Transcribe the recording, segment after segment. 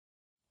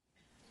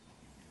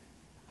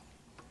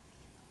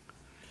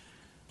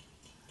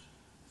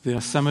There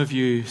are some of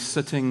you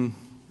sitting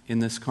in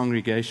this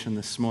congregation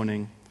this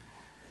morning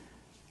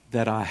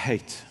that I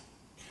hate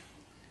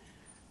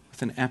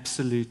with an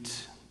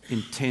absolute,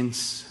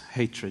 intense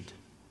hatred.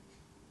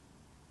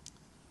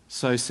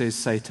 So says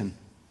Satan.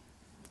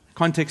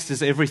 Context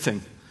is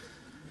everything.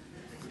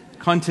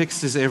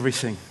 Context is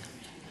everything.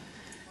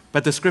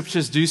 But the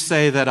scriptures do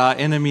say that our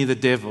enemy, the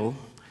devil,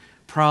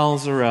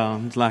 prowls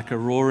around like a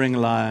roaring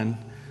lion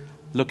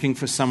looking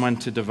for someone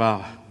to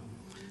devour.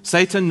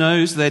 Satan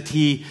knows that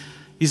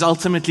he's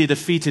ultimately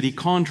defeated. He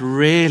can't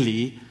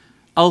really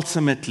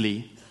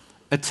ultimately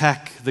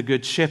attack the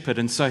good shepherd.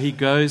 And so he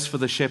goes for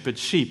the shepherd's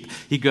sheep.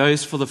 He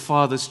goes for the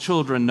father's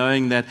children,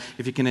 knowing that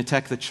if he can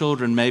attack the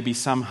children, maybe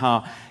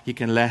somehow he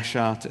can lash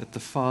out at the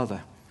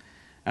father.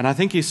 And I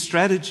think his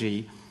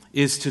strategy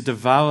is to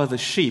devour the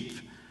sheep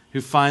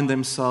who find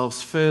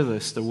themselves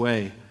furthest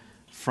away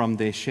from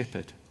their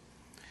shepherd.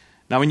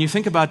 Now, when you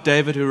think about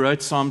David, who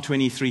wrote Psalm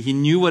 23, he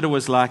knew what it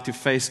was like to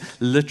face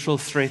literal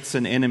threats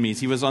and enemies.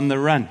 He was on the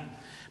run.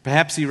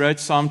 Perhaps he wrote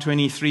Psalm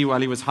 23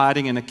 while he was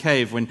hiding in a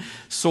cave when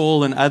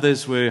Saul and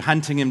others were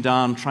hunting him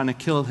down, trying to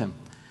kill him.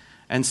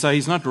 And so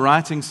he's not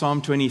writing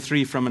Psalm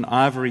 23 from an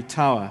ivory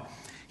tower.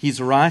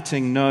 He's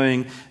writing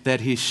knowing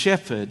that his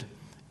shepherd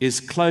is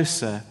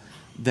closer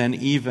than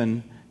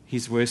even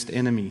his worst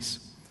enemies.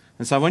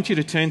 And so I want you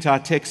to turn to our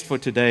text for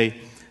today,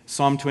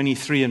 Psalm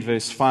 23 and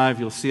verse 5.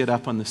 You'll see it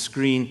up on the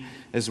screen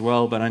as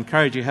well, but I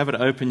encourage you, have it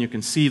open. You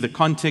can see the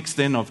context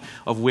then of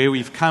where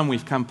we've come.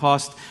 We've come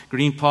past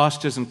green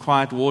pastures and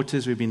quiet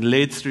waters. We've been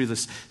led through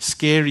this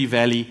scary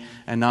valley,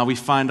 and now we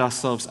find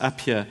ourselves up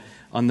here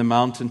on the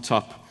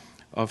mountaintop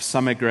of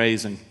summer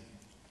grazing.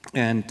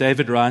 And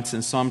David writes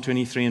in Psalm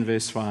 23 and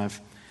verse 5,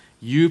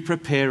 "You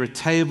prepare a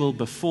table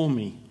before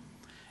me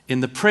in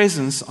the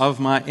presence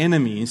of my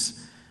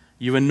enemies.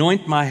 You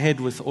anoint my head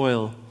with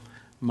oil,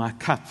 my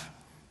cup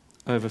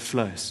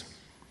overflows."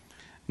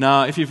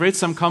 Now, if you've read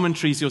some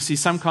commentaries, you'll see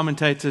some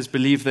commentators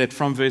believe that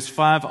from verse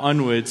 5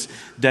 onwards,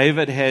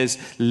 David has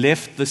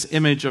left this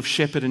image of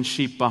shepherd and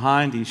sheep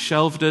behind. He's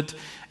shelved it,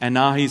 and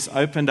now he's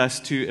opened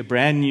us to a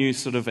brand new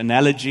sort of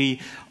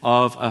analogy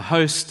of a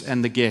host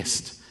and the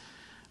guest.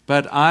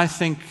 But I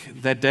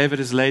think that David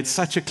has laid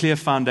such a clear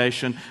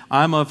foundation.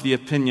 I'm of the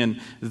opinion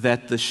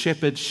that the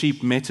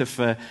shepherd-sheep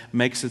metaphor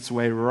makes its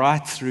way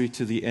right through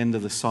to the end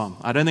of the psalm.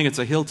 I don't think it's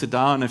a hill to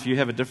die on. If you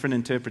have a different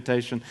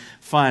interpretation,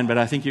 fine. But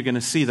I think you're going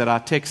to see that our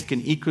text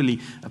can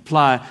equally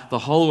apply the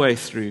whole way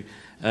through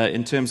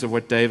in terms of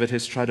what David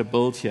has tried to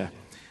build here.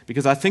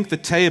 Because I think the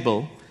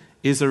table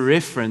is a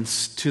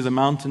reference to the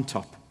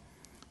mountaintop.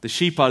 The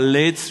sheep are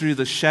led through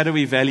the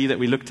shadowy valley that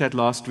we looked at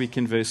last week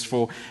in verse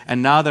 4,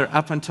 and now they're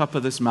up on top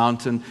of this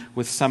mountain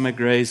with summer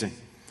grazing.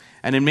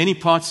 And in many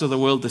parts of the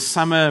world, the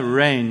summer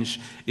range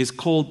is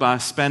called by a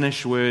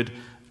Spanish word,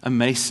 a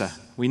mesa.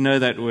 We know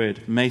that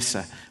word,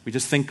 mesa. We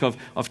just think of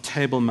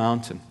Table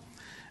Mountain.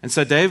 And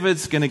so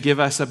David's going to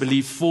give us, I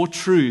believe, 4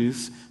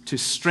 truths to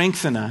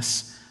strengthen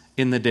us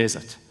in the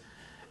desert.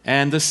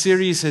 And this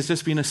series has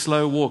just been a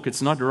slow walk.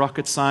 It's not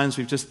rocket science.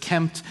 We've just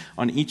camped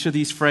on each of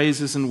these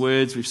phrases and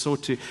words. We've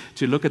sought to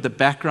look at the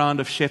background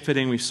of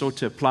shepherding. We've sought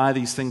to apply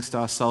these things to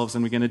ourselves,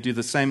 and we're going to do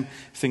the same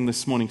thing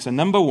this morning. So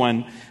number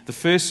 1, the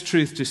first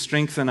truth to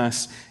strengthen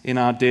us in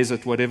our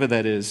desert, whatever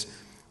that is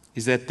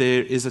that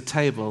there is a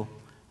table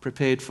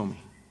prepared for me.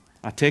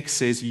 Our text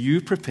says,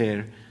 "You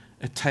prepare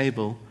a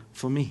table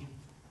for me."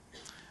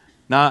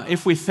 Now,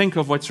 if we think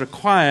of what's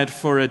required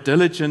for a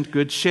diligent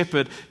good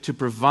shepherd to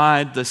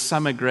provide the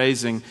summer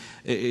grazing,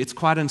 it's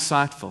quite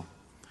insightful.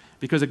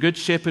 Because a good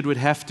shepherd would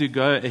have to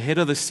go ahead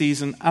of the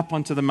season up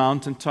onto the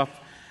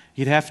mountaintop.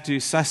 He'd have to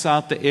suss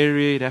out the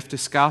area. He'd have to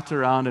scout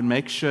around and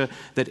make sure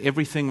that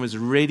everything was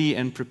ready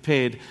and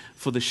prepared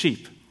for the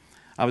sheep.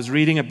 I was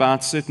reading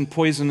about certain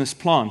poisonous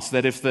plants,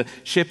 that if the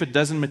shepherd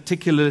doesn't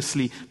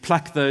meticulously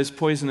pluck those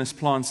poisonous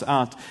plants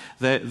out,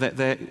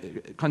 they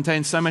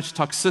contain so much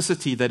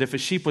toxicity that if a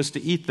sheep was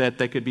to eat that,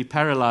 they could be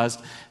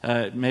paralyzed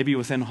maybe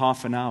within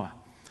half an hour.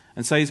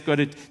 And so he's got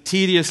to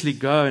tediously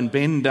go and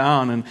bend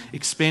down and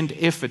expend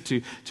effort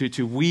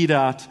to weed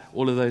out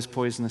all of those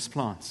poisonous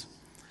plants.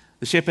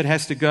 The shepherd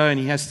has to go and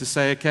he has to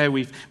say, okay,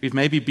 we've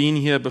maybe been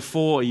here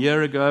before a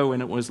year ago when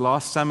it was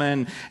last summer,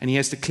 and he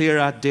has to clear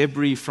out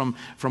debris from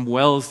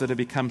wells that have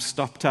become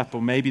stopped up,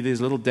 or maybe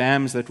there's little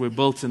dams that were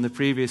built in the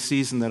previous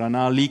season that are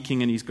now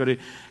leaking, and he's got to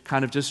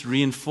kind of just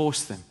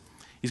reinforce them.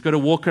 He's got to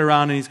walk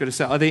around and he's got to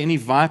say, are there any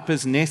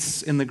vipers'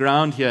 nests in the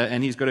ground here?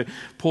 And he's got to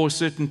pour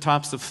certain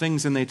types of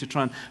things in there to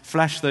try and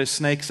flush those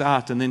snakes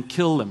out and then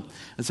kill them.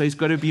 And so he's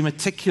got to be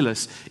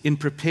meticulous in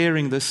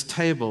preparing this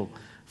table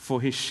for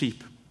his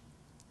sheep.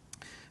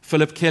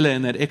 Philip Keller,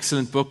 in that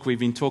excellent book we've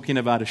been talking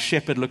about, A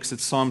Shepherd Looks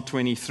at Psalm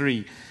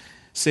 23,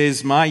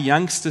 says, "My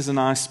youngsters and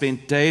I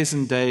spent days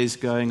and days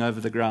going over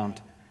the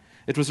ground.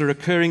 It was a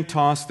recurring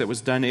task that was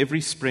done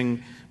every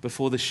spring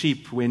before the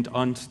sheep went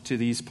on to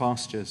these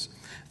pastures.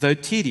 Though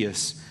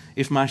tedious,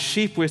 if my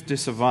sheep were to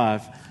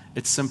survive,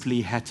 it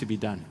simply had to be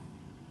done."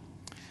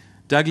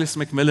 Douglas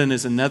Macmillan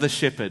is another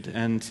shepherd,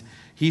 and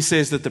he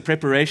says that the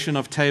preparation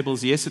of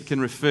tables, yes, it can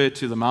refer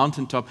to the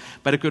mountaintop,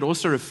 but it could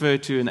also refer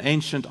to an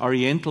ancient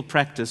oriental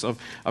practice of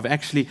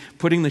actually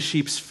putting the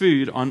sheep's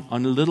food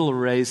on little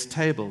raised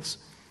tables.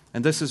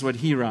 And this is what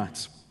he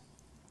writes.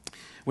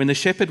 When the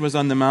shepherd was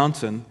on the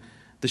mountain,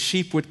 the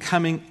sheep would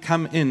come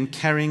in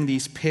carrying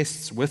these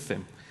pests with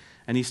them.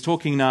 And he's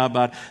talking now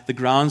about the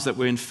grounds that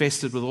were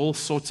infested with all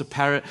sorts of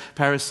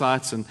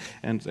parasites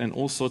and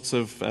all sorts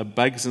of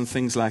bugs and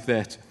things like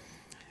that.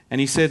 And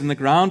he said, and the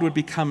ground would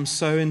become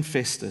so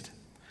infested.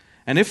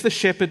 And if the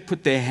shepherd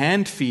put their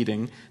hand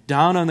feeding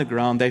down on the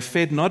ground, they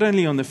fed not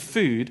only on the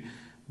food,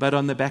 but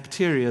on the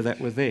bacteria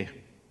that were there.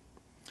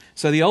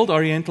 So the old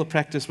Oriental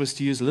practice was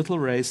to use little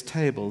raised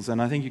tables,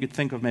 and I think you could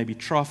think of maybe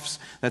troughs.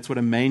 That's what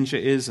a manger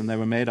is, and they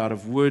were made out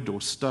of wood or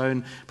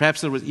stone.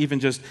 Perhaps there was even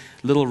just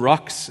little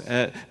rocks,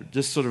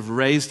 just sort of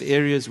raised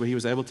areas where he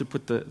was able to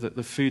put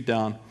the food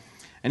down.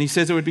 And he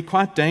says it would be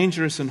quite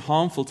dangerous and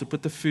harmful to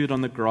put the food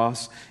on the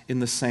grass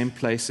in the same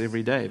place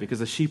every day, because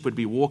the sheep would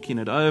be walking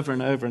it over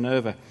and over and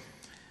over.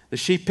 The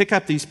sheep pick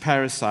up these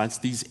parasites,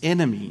 these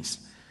enemies,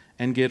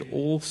 and get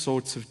all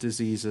sorts of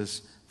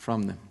diseases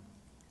from them.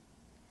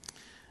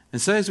 And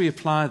so as we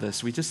apply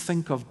this, we just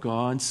think of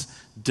God's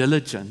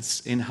diligence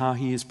in how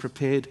He has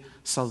prepared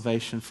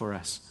salvation for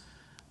us.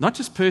 Not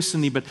just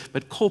personally, but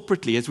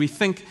corporately. As we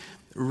think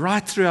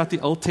right throughout the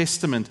Old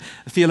Testament,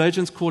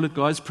 theologians call it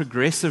God's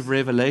progressive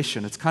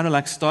revelation. It's kind of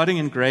like starting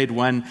in grade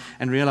 1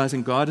 and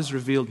realizing God has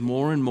revealed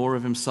more and more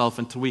of Himself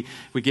until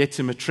we get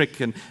to matric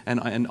and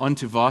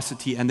onto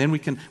varsity, and then we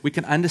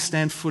can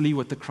understand fully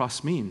what the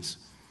cross means.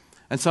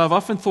 And so I've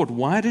often thought,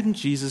 why didn't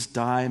Jesus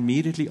die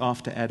immediately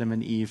after Adam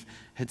and Eve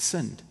had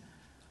sinned?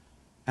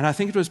 And I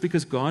think it was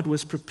because God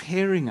was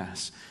preparing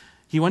us.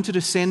 He wanted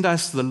to send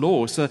us the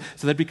law so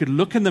that we could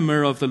look in the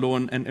mirror of the law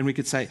and we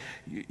could say,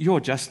 you're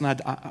Justin,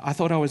 I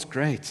thought I was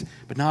great,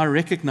 but now I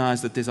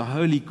recognize that there's a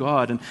holy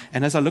God.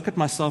 And as I look at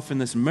myself in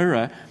this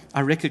mirror,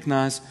 I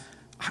recognize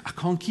I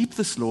can't keep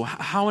this law.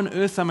 How on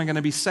earth am I going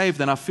to be saved?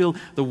 And I feel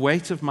the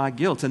weight of my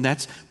guilt. And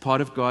that's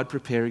part of God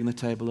preparing the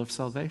table of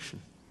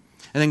salvation.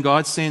 And then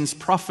God sends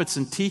prophets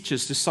and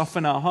teachers to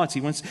soften our hearts. He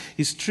wants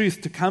His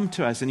truth to come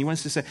to us. And He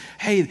wants to say,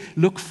 hey,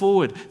 look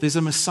forward. There's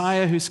a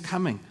Messiah who's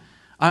coming.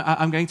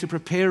 I'm going to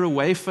prepare a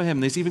way for Him.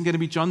 There's even going to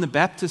be John the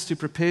Baptist who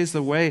prepares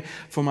the way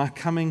for my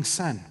coming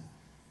Son.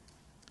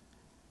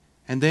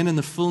 And then in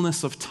the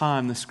fullness of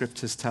time, the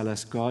Scriptures tell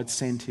us, God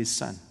sent His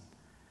Son.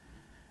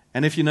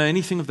 And if you know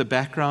anything of the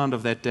background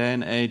of that day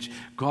and age,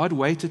 God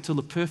waited till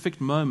the perfect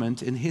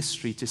moment in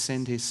history to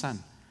send His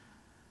Son.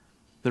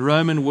 The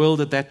Roman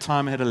world at that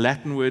time had a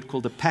Latin word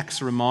called the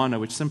Pax Romana,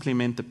 which simply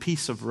meant the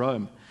peace of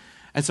Rome.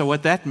 And so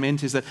what that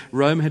meant is that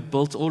Rome had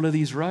built all of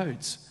these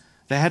roads.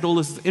 They had all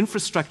this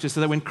infrastructure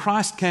so that when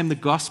Christ came, the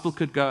gospel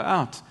could go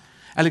out.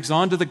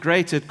 Alexander the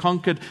Great had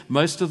conquered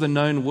most of the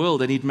known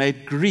world, and he'd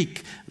made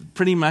Greek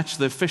pretty much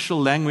the official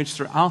language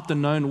throughout the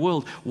known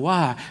world.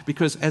 Why?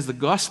 Because as the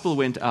gospel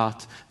went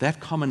out,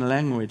 that common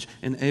language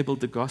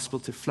enabled the gospel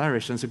to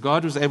flourish. And so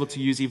God was able to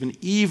use even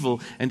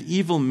evil and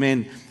evil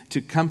men to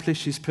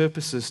accomplish His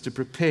purposes, to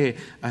prepare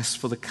us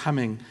for the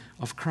coming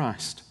of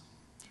Christ.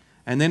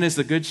 And then as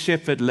the Good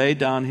Shepherd laid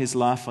down His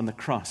life on the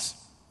cross,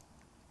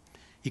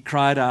 He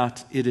cried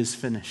out, "It is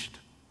finished.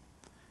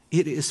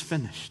 It is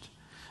finished."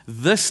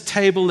 This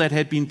table that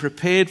had been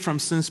prepared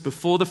since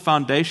before the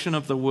foundation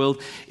of the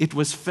world, it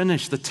was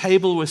finished. The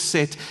table was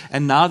set,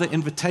 and now the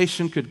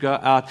invitation could go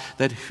out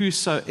that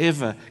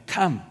whosoever,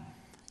 come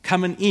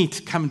and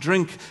eat, come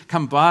drink,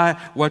 come buy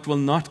what will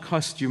not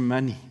cost you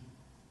money.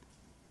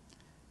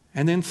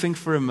 And then think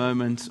for a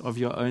moment of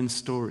your own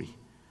story.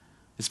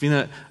 It's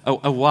been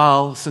a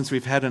while since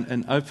we've had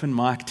an open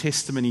mic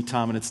testimony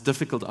time, and it's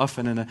difficult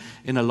often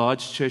in a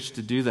large church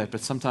to do that.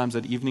 But sometimes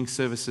at evening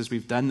services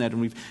we've done that,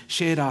 and we've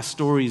shared our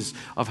stories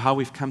of how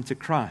we've come to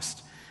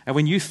Christ. And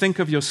when you think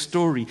of your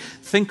story,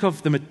 think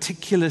of the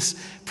meticulous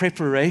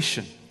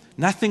preparation.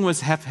 Nothing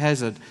was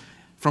haphazard.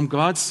 From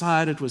God's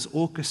side, it was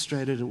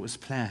orchestrated, it was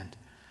planned.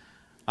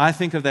 I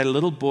think of that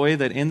little boy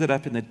that ended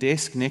up in the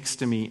desk next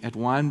to me at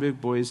Wynberg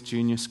Boys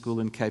Junior School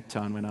in Cape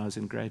Town when I was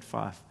in grade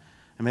 5.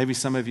 And maybe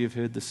some of you have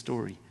heard the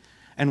story.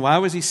 And why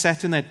was he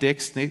sat in that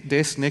desk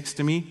next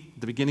to me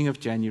at the beginning of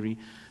January?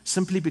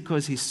 Simply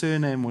because his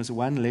surname was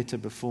one letter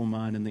before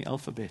mine in the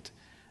alphabet.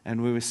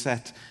 And we were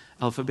sat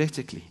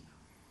alphabetically.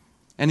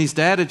 And his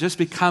dad had just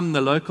become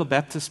the local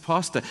Baptist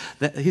pastor.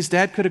 His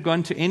dad could have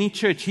gone to any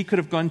church. He could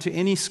have gone to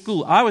any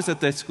school. I was at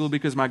that school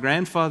because my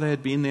grandfather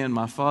had been there and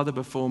my father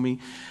before me.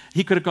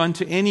 He could have gone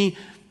to any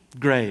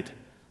grade.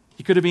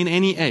 He could have been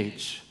any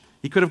age.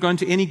 He could have gone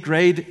to any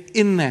grade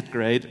in that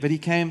grade, but he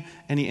came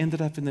and he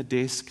ended up in the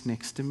desk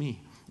next to me.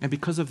 And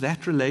because of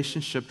that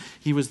relationship,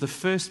 he was the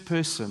first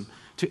person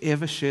to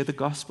ever share the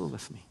gospel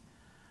with me.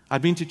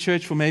 I'd been to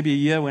church for maybe a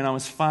year when I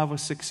was 5 or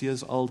 6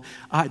 years old.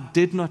 I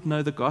did not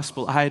know the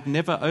gospel. I had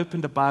never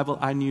opened a Bible.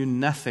 I knew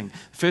nothing.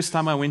 The first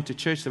time I went to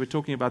church, they were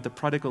talking about the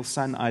prodigal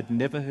son. I'd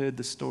never heard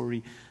the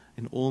story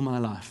in all my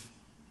life.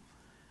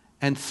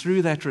 And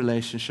through that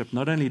relationship,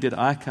 not only did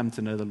I come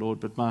to know the Lord,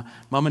 but my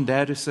mom and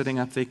dad who are sitting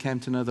up there came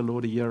to know the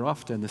Lord a year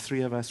after, and the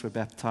three of us were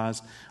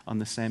baptized on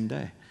the same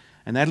day.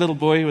 And that little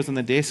boy who was on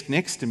the desk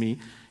next to me,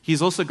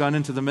 he's also gone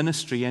into the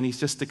ministry, and he's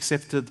just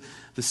accepted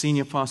the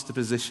senior pastor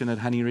position at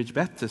Honey Ridge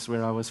Baptist,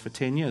 where I was for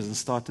 10 years and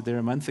started there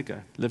a month ago.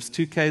 Lives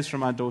 2 k's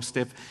from our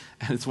doorstep,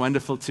 and it's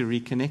wonderful to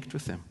reconnect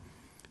with him.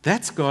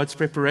 That's God's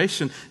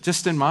preparation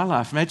just in my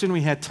life. Imagine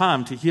we had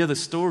time to hear the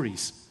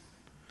stories.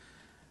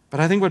 But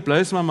I think what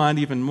blows my mind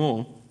even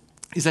more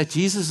is that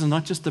Jesus is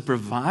not just the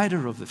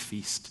provider of the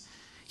feast.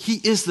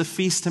 He is the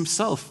feast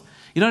himself.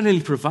 He not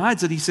only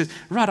provides it, he says,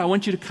 right, I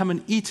want you to come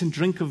and eat and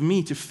drink of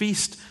me, to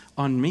feast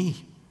on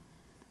me.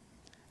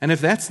 And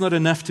if that's not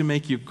enough to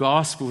make you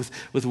gasp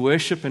with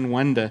worship and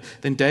wonder,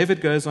 then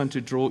David goes on to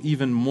draw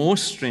even more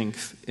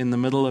strength in the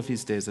middle of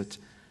his desert.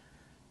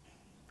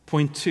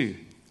 Point 2,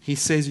 he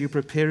says, you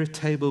prepare a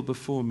table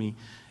before me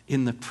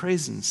in the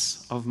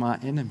presence of my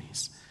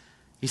enemies.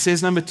 He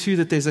says, number 2,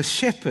 that there's a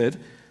shepherd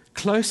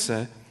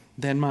closer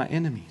than my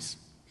enemies.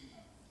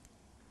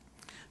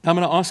 Now I'm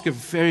going to ask a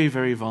very,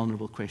 very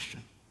vulnerable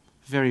question.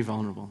 Very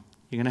vulnerable.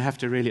 You're going to have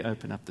to really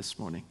open up this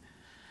morning.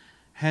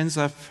 Hands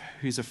up,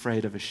 who's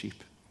afraid of a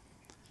sheep?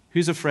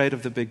 Who's afraid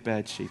of the big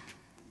bad sheep?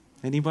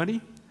 Anybody?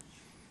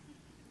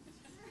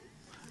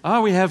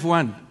 Oh, we have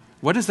one.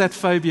 What is that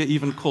phobia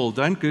even called?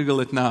 Don't Google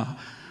it now.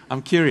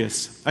 I'm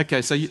curious.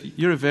 Okay, so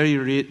you're a very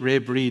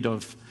rare breed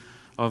of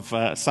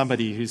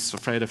somebody who's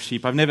afraid of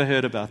sheep. I've never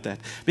heard about that,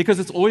 because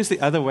it's always the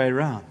other way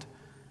around.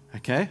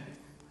 Okay?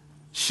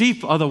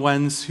 Sheep are the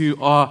ones who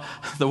are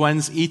the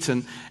ones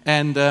eaten.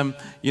 And,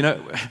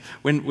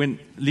 when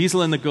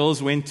Liesl and the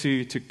girls went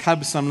to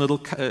cub some little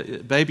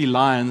baby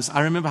lions,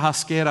 I remember how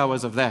scared I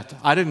was of that.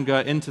 I didn't go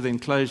into the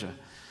enclosure.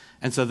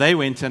 And so they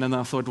went in, and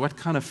I thought, what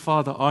kind of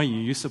father are you?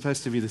 You're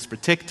supposed to be this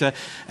protector.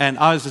 And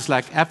I was just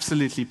like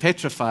absolutely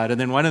petrified. And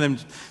then one of them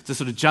just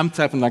sort of jumped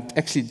up and like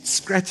actually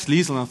scratched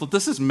Liesl. And I thought,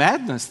 this is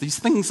madness. These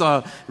things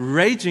are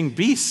raging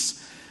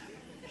beasts.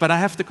 But I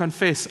have to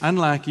confess,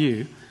 unlike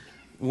you,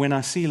 when I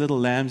see little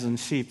lambs and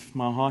sheep,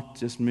 my heart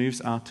just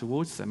moves out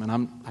towards them.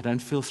 And I don't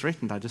feel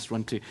threatened. I just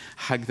want to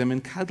hug them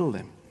and cuddle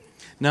them.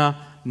 Now,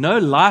 no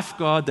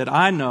lifeguard that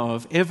I know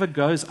of ever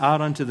goes out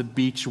onto the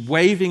beach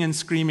waving and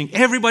screaming,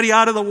 everybody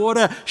out of the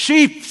water,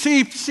 sheep,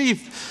 sheep, sheep.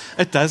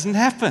 It doesn't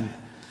happen.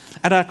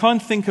 And I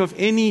can't think of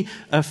any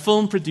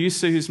film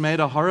producer who's made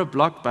a horror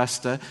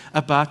blockbuster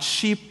about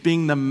sheep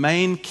being the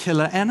main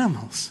killer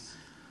animals.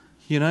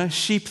 You know,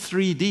 sheep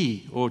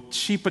 3D, or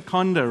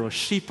sheepaconda, or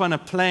sheep on a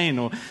plane,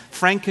 or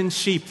Franken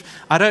sheep.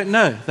 I don't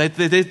know.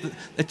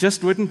 It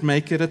just wouldn't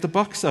make it at the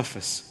box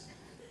office.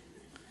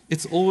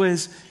 It's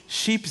always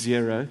sheep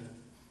 0,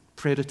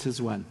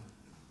 predators 1.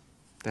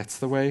 That's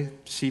the way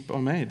sheep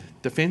are made.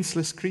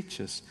 Defenseless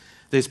creatures.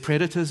 There's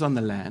predators on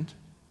the land.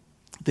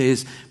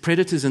 There's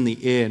predators in the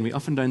air, and we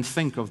often don't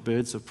think of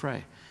birds of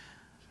prey.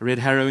 I read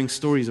harrowing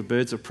stories of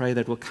birds of prey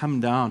that will come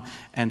down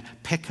and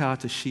peck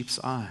out a sheep's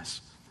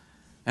eyes.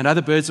 And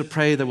other birds of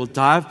prey that will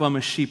dive bomb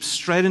a sheep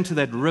straight into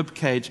that rib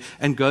cage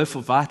and go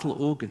for vital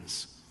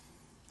organs.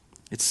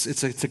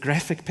 It's a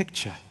graphic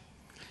picture.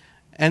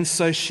 And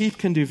so sheep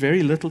can do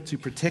very little to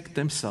protect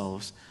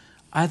themselves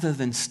other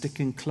than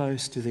sticking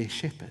close to their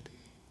shepherd.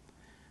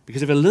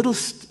 Because if a little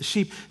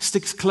sheep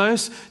sticks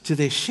close to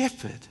their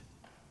shepherd,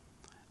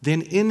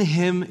 then in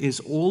him is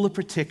all the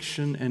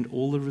protection and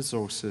all the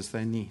resources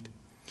they need.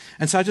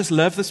 And so I just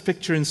love this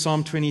picture in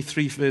Psalm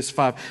 23, verse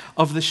 5,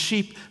 of the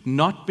sheep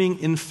not being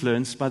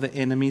influenced by the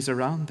enemies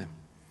around them.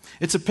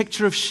 It's a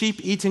picture of sheep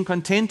eating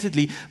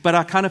contentedly, but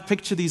I kind of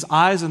picture these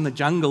eyes in the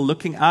jungle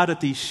looking out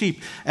at these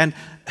sheep. And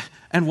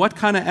what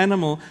kind of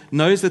animal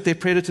knows that their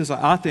predators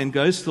are out there and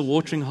goes to the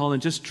watering hole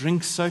and just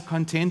drinks so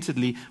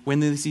contentedly when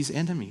there's these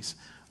enemies?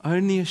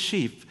 Only a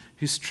sheep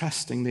who's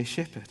trusting their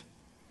shepherd.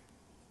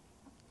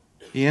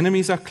 The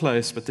enemies are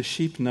close, but the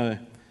sheep know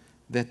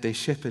that their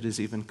shepherd is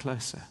even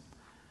closer.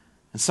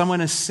 And someone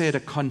has said a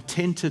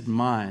contented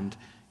mind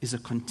is a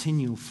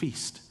continual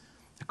feast.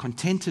 A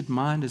contented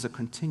mind is a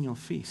continual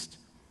feast.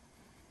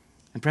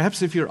 And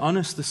perhaps if you're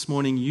honest this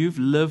morning, you've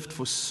lived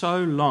for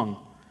so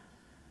long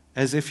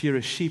as if you're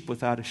a sheep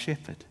without a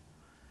shepherd.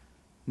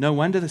 No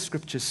wonder the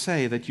scriptures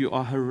say that you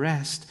are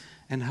harassed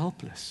and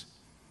helpless.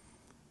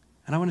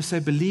 And I want to say,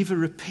 believer,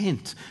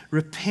 repent.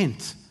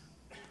 Repent.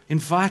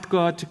 Invite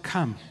God to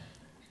come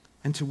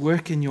and to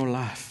work in your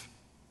life.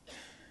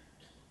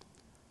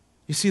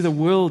 You see, the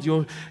world,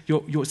 your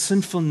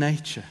sinful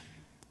nature,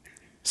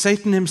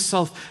 Satan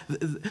himself,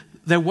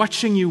 they're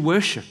watching you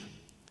worship.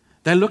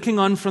 They're looking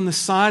on from the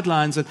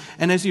sidelines,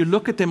 and as you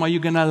look at them, are you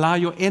going to allow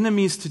your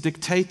enemies to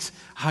dictate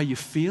how you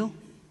feel?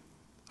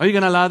 Are you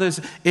going to allow those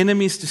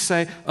enemies to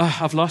say, oh,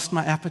 I've lost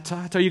my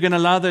appetite? Are you going to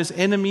allow those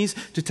enemies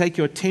to take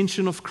your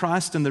attention off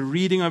Christ and the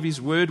reading of his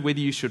word, whether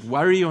you should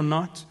worry or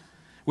not?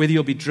 Whether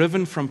you'll be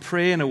driven from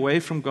prayer and away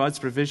from God's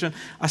provision?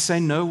 I say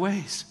no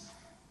ways.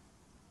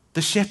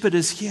 The shepherd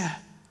is here.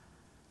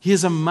 He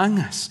is among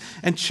us.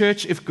 And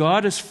church, if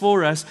God is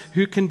for us,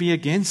 who can be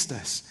against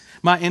us?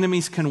 My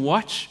enemies can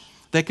watch.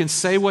 They can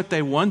say what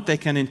they want. They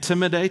can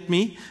intimidate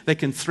me. They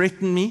can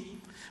threaten me.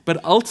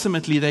 But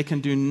ultimately, they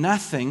can do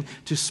nothing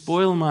to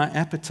spoil my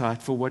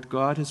appetite for what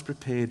God has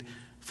prepared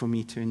for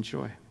me to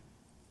enjoy.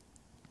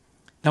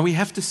 Now, we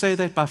have to say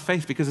that by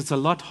faith because it's a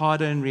lot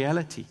harder in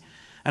reality.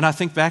 And I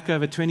think back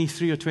over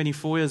 23 or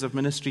 24 years of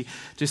ministry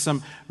to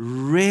some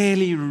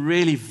really,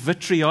 really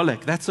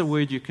vitriolic, that's a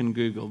word you can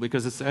Google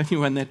because it's the only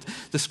one that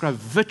describes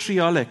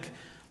vitriolic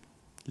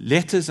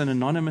letters and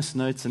anonymous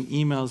notes and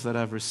emails that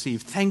I've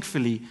received.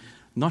 Thankfully,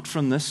 not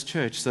from this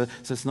church, so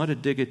it's not a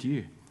dig at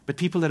you. But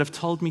people that have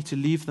told me to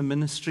leave the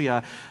ministry,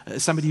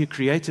 somebody who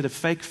created a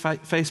fake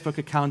Facebook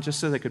account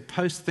just so they could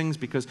post things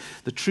because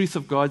the truth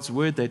of God's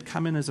word, they'd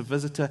come in as a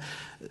visitor.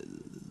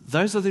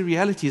 Those are the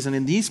realities. And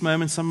in these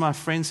moments, some of my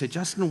friends say,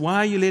 Justin, why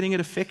are you letting it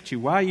affect you?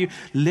 Why are you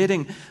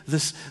letting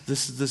this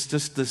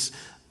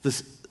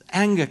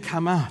anger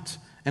come out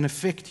and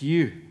affect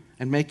you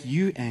and make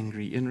you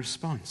angry in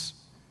response?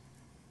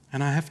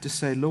 And I have to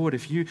say, Lord,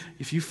 if you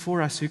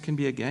for us, who can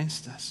be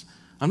against us?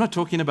 I'm not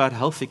talking about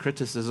healthy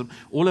criticism.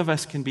 All of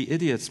us can be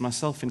idiots,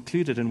 myself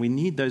included, and we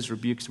need those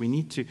rebukes. We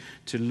need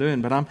to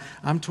learn. But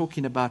I'm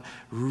talking about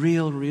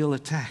real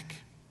attack.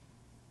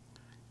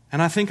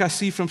 And I think I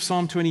see from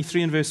Psalm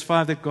 23 and verse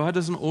 5 that God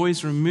doesn't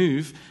always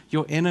remove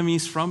your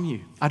enemies from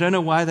you. I don't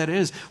know why that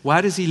is. Why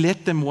does He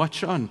let them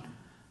watch on?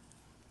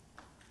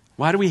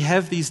 Why do we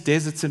have these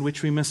deserts in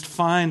which we must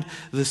find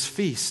this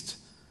feast?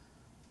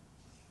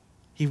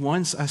 He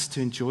wants us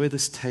to enjoy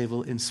this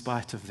table in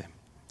spite of them.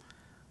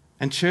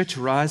 And church,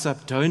 rise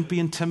up. Don't be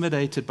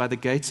intimidated by the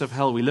gates of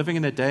hell. We're living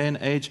in a day and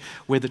age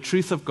where the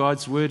truth of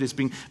God's word is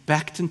being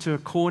backed into a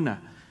corner,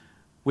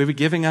 where we're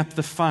giving up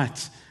the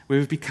fight, where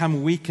we've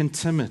become weak and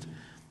timid.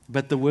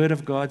 But the word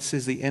of God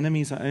says the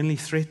enemies are only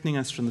threatening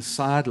us from the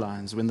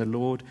sidelines when the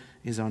Lord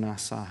is on our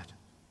side.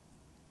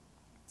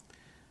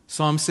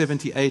 Psalm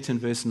 78 and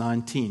verse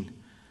 19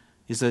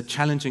 is a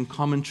challenging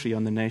commentary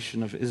on the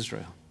nation of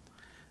Israel.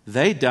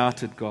 They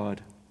doubted God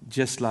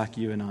just like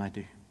you and I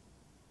do.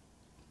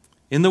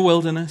 In the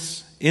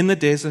wilderness, in the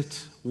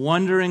desert,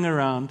 wandering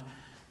around,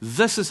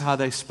 this is how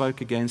they spoke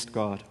against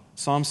God.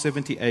 Psalm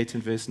 78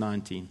 and verse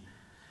 19.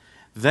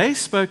 They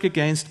spoke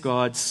against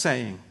God,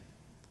 saying,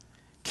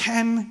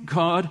 can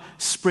God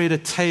spread a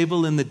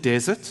table in the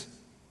desert?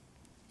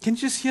 Can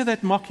you just hear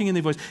that mocking in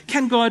their voice?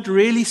 Can God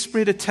really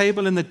spread a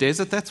table in the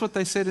desert? That's what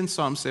they said in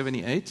Psalm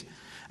 78.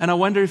 And I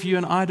wonder if you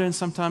and I don't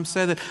sometimes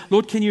say that.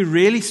 Lord, can you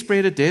really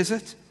spread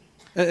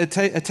a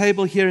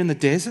table here in the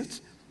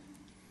desert?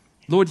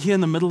 Lord, here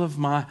in the middle of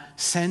my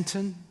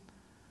Santon,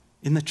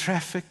 in the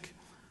traffic,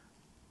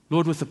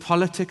 Lord, with the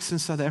politics in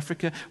South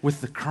Africa, with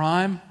the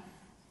crime,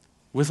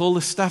 with all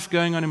the stuff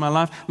going on in my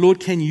life, Lord,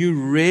 can you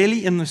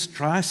really in this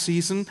dry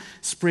season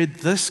spread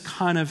this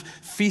kind of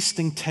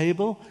feasting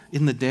table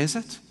in the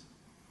desert?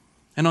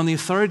 And on the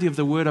authority of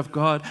the word of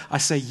God, I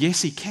say,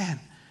 yes, He can.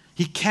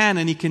 He can,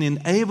 and He can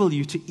enable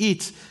you to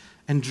eat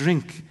and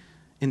drink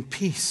in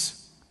peace.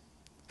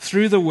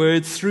 Through the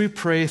word, through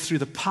prayer, through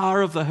the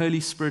power of the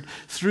Holy Spirit,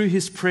 through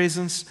His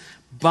presence,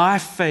 by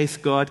faith,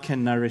 God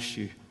can nourish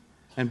you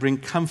and bring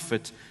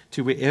comfort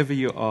to wherever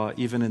you are,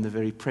 even in the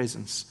very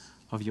presence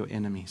of your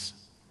enemies.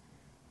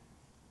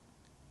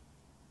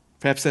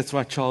 Perhaps that's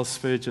why Charles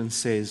Spurgeon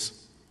says,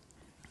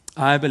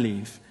 I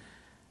believe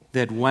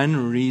that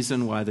one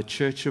reason why the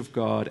Church of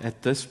God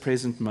at this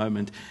present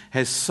moment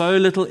has so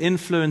little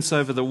influence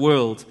over the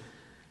world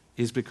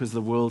is because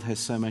the world has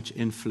so much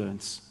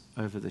influence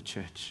over the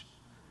church.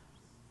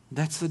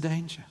 That's the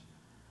danger,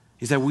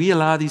 is that we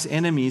allow these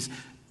enemies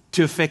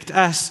to affect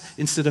us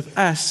instead of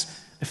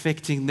us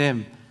affecting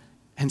them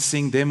and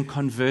seeing them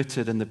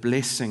converted and the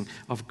blessing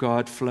of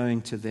God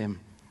flowing to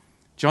them.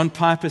 John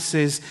Piper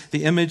says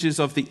the images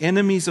of the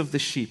enemies of the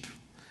sheep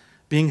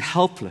being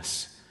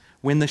helpless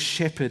when the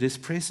shepherd is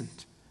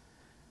present.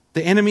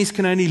 The enemies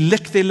can only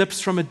lick their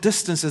lips from a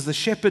distance as the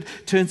shepherd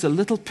turns a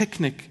little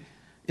picnic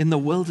in the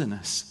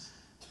wilderness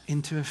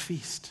into a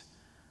feast.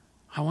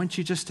 I want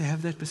you just to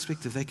have that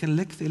perspective. They can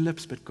lick their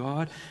lips, but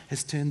God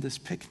has turned this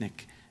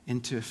picnic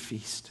into a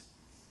feast.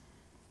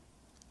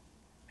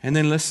 And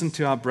then listen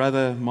to our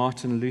brother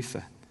Martin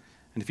Luther.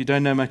 And if you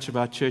don't know much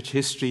about church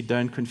history,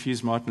 don't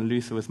confuse Martin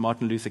Luther with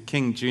Martin Luther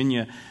King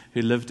Jr.,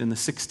 who lived in the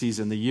 60s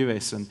in the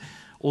US and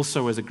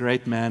also was a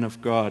great man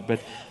of God. But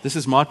this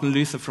is Martin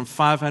Luther from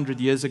 500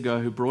 years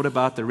ago who brought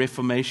about the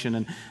Reformation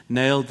and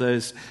nailed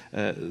those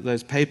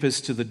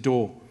papers to the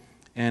door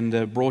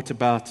and brought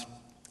about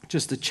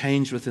just a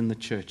change within the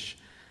church.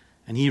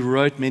 And he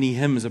wrote many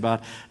hymns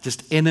about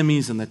just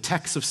enemies and the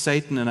attacks of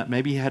Satan, and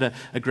maybe he had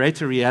a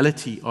greater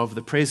reality of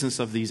the presence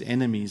of these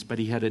enemies, but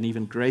he had an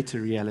even greater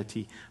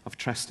reality of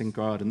trusting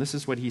God. And this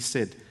is what he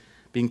said,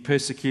 being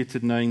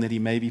persecuted, knowing that he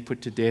may be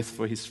put to death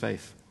for his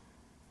faith.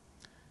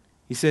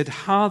 He said,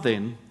 how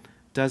then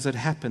does it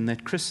happen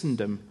that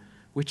Christendom,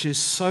 which is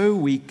so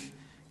weak,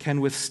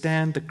 can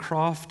withstand the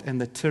craft and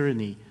the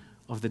tyranny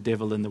of the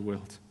devil in the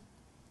world?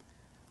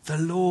 The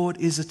Lord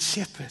is its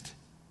shepherd.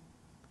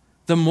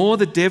 The more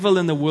the devil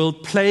and the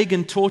world plague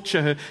and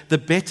torture her, the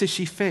better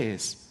she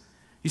fares.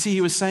 You see,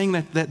 he was saying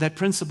that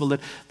principle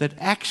that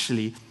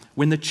actually,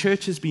 when the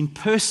church has been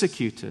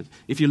persecuted,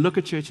 if you look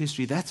at church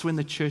history, that's when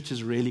the church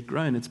has really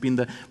grown. It's been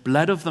the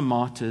blood of the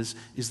martyrs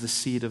is the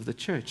seed of the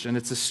church. And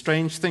it's a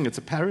strange thing. It's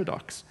a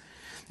paradox.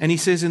 And he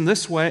says, in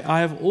this way, I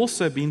have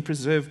also been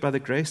preserved by the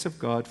grace of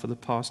God for the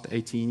past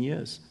 18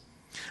 years.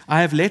 I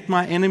have let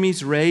my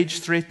enemies rage,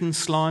 threaten,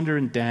 slander,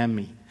 and damn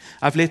me.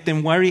 I've let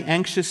them worry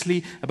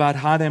anxiously about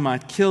how they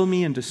might kill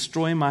me and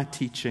destroy my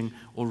teaching,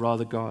 or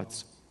rather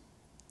God's.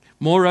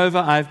 Moreover,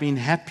 I have been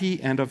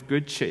happy and of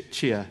good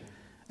cheer.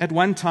 At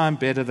one time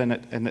better than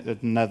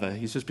at another.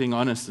 He's just being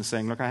honest and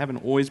saying, look, I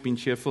haven't always been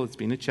cheerful. It's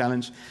been a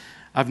challenge.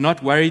 I've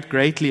not worried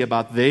greatly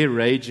about their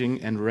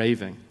raging and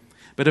raving,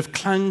 but have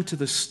clung to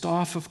the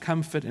staff of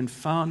comfort and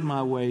found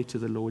my way to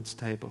the Lord's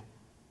table.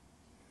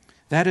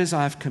 That is,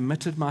 I have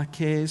committed my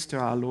cares to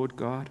our Lord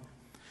God.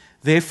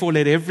 Therefore,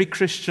 let every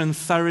Christian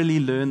thoroughly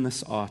learn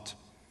this art,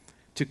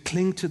 to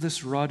cling to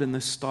this rod and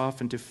this staff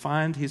and to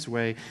find his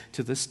way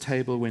to this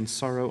table when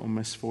sorrow or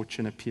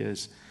misfortune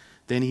appears.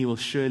 Then he will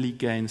surely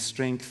gain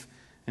strength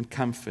and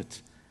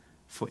comfort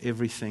for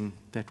everything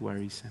that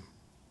worries him.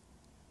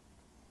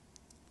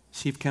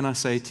 Sheep, can I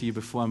say to you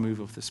before I move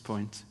off this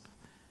point,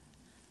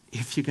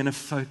 if you're going to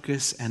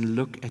focus and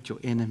look at your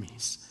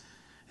enemies,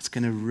 it's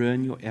going to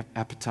ruin your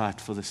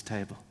appetite for this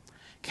table.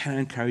 Can I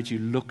encourage you,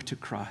 look to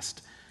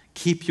Christ.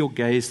 Keep your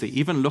gaze there.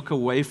 Even look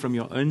away from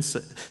your own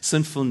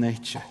sinful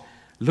nature.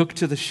 Look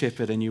to the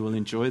shepherd and you will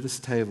enjoy this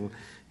table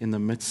in the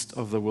midst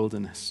of the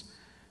wilderness.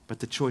 But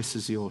the choice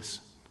is yours.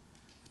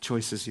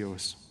 Choice is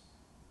yours.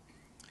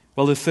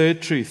 Well, the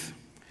third truth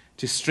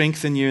to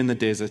strengthen you in the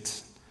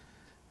desert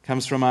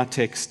comes from our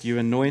text. You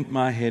anoint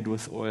my head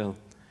with oil.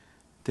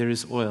 There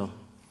is oil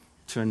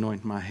to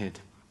anoint my head.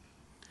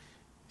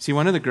 See,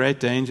 one of the great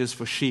dangers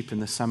for sheep in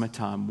the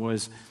summertime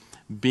was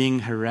being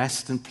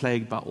harassed and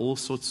plagued by all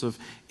sorts of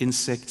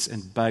insects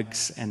and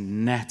bugs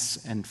and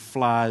gnats and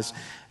flies.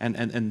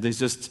 And there's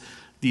just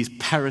these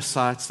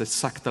parasites that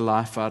suck the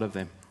life out of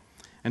them.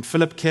 And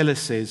Philip Keller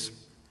says,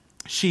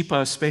 sheep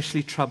are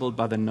especially troubled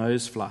by the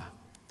nose fly.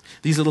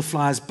 These little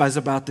flies buzz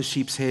about the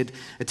sheep's head,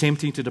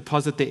 attempting to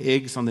deposit their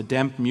eggs on the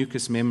damp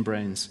mucous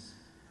membranes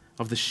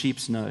of the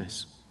sheep's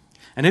nose.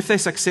 And if they're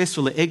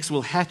successful, the eggs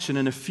will hatch and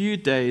in a few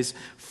days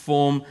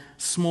form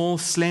small,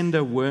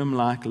 slender,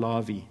 worm-like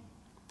larvae.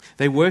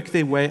 They work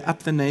their way up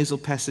the nasal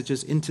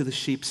passages into the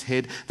sheep's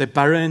head. They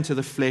burrow into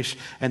the flesh,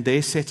 and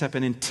they set up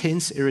an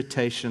intense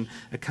irritation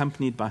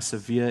accompanied by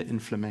severe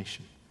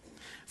inflammation.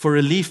 For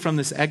relief from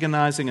this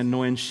agonizing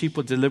annoyance, sheep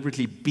will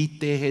deliberately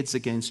beat their heads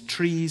against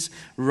trees,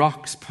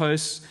 rocks,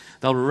 posts.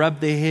 They'll rub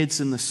their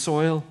heads in the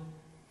soil.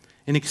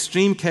 In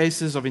extreme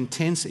cases of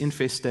intense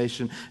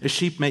infestation, a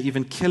sheep may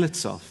even kill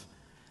itself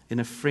in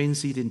a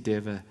frenzied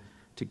endeavor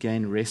to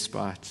gain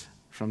respite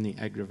from the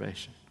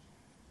aggravation.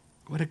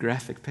 What a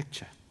graphic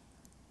picture.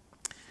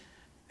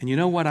 And you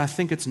know what? I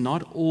think it's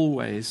not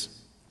always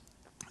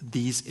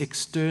these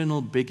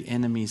external big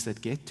enemies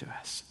that get to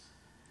us.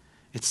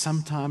 It's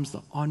sometimes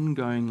the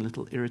ongoing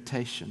little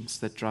irritations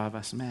that drive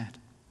us mad.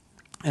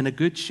 And a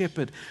good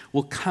shepherd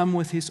will come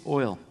with his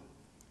oil,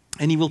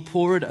 and he will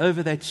pour it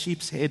over that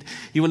sheep's head.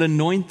 He will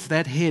anoint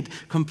that head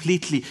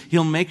completely.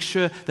 He'll make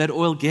sure that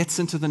oil gets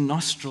into the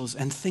nostrils,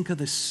 and think of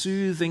the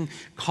soothing,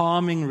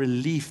 calming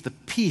relief, the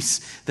peace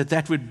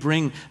that would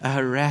bring a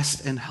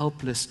harassed and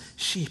helpless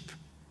sheep.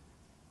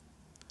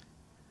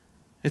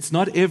 It's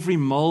not every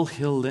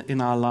molehill in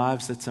our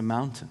lives that's a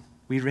mountain.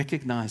 We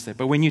recognize that.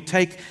 But when you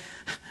take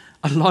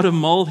a lot of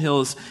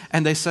molehills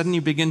and they suddenly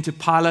begin to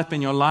pile up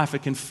in your life,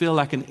 it can feel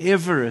like an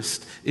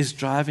Everest is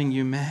driving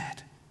you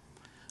mad.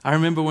 I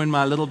remember when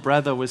my little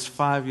brother was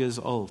 5 years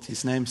old.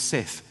 His name's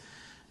Seth,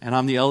 and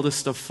I'm the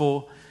eldest of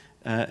four,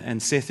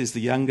 and Seth is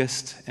the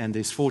youngest, and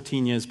there's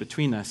 14 years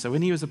between us. So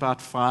when he was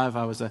about 5,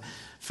 I was a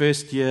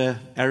first-year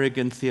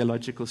arrogant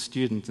theological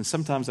student, and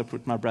sometimes I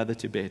put my brother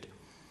to bed.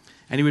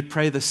 And he would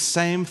pray the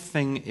same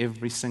thing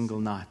every single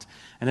night.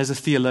 And as a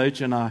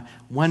theologian, I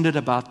wondered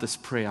about this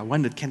prayer. I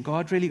wondered, can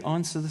God really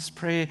answer this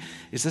prayer?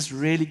 Is this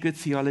really good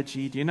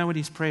theology? Do you know what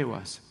his prayer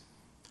was?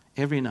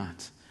 Every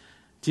night.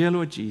 Dear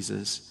Lord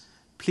Jesus,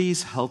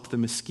 please help the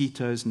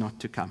mosquitoes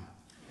not to come.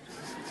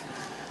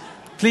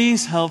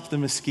 Please help the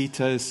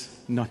mosquitoes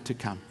not to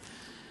come.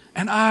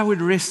 And I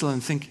would wrestle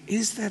and think,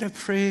 is that a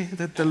prayer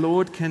that the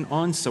Lord can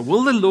answer?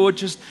 Will the Lord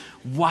just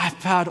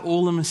wipe out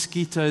all the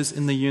mosquitoes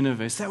in the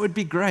universe? That would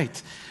be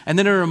great. And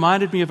then it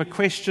reminded me of a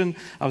question.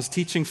 I was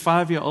teaching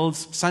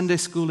 5-year-olds Sunday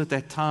school at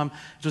that time.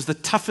 It was the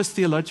toughest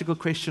theological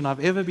question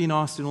I've ever been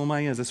asked in all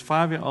my years. This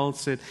 5-year-old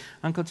said,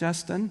 Uncle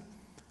Justin,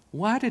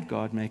 why did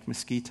God make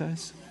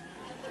mosquitoes?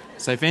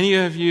 So if any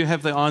of you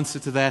have the answer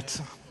to that,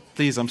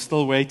 please, I'm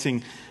still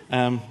waiting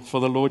for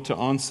the Lord to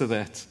answer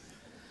that.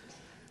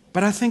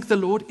 But I think the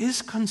Lord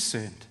is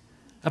concerned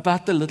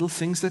about the little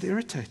things that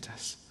irritate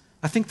us.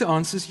 I think the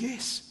answer is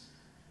yes.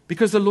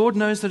 Because the Lord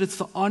knows that it's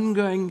the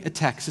ongoing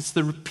attacks, it's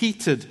the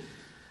repeated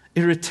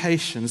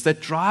irritations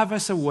that drive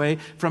us away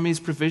from his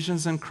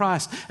provisions in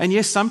Christ. And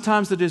yes,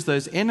 sometimes it is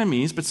those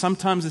enemies, but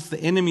sometimes it's the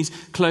enemies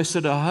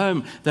closer to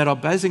home that are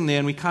buzzing there,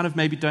 and we kind of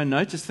maybe don't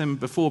notice them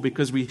before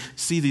because we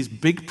see these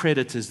big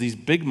predators, these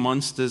big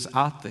monsters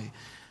out there.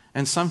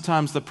 And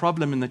sometimes the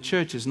problem in the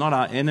church is not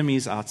our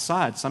enemies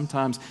outside.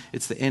 Sometimes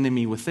it's the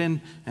enemy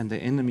within and the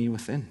enemy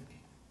within.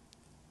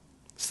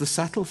 It's the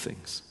subtle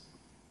things.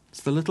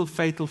 It's the little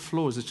fatal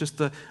flaws. It's just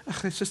a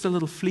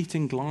little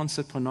fleeting glance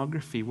at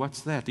pornography.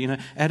 What's that?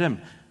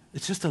 Adam,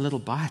 it's just a little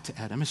bite,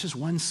 Adam. It's just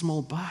one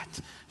small bite.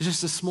 It's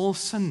just a small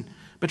sin.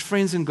 But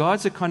friends, in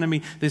God's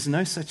economy, there's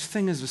no such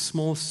thing as a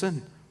small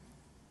sin.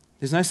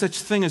 There's no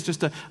such thing as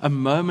just a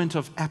moment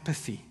of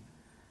apathy.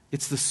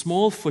 It's the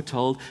small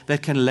foothold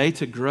that can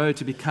later grow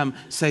to become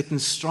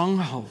Satan's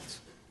stronghold.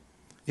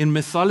 In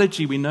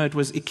mythology, we know it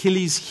was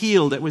Achilles'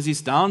 heel that was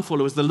his downfall.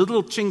 It was the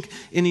little chink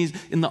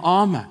in the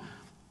armor.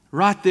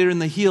 Right there in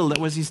the heel, that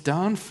was his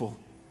downfall.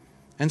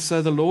 And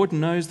so the Lord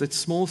knows that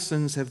small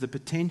sins have the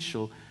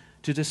potential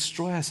to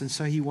destroy us. And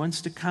so he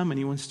wants to come and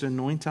he wants to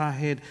anoint our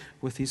head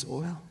with his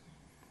oil.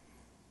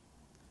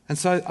 And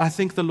so I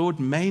think the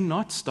Lord may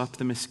not stop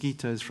the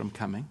mosquitoes from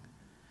coming.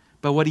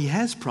 But what he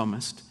has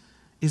promised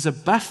is a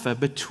buffer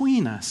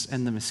between us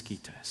and the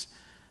mosquitoes.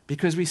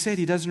 Because we said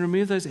he doesn't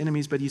remove those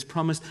enemies, but he's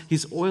promised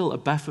his oil, a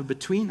buffer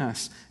between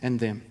us and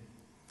them.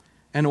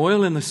 And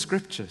oil in the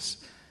scriptures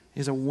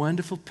is a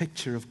wonderful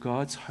picture of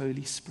God's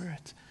Holy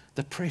Spirit,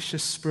 the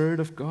precious Spirit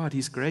of God,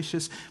 his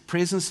gracious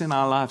presence in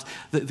our lives,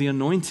 the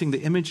anointing,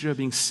 the imagery of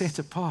being set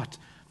apart,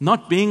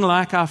 not being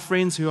like our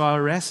friends who are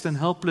harassed and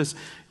helpless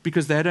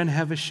because they don't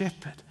have a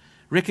shepherd,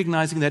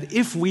 recognizing that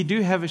if we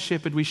do have a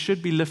shepherd, we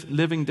should be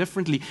living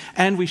differently,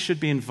 and we should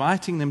be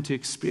inviting them to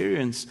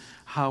experience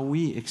how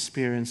we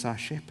experience our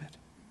shepherd.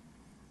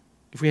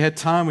 If we had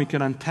time, we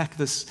could unpack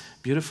this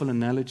beautiful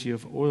analogy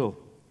of oil.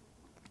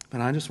 But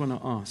I just want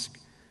to ask,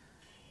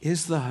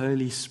 is the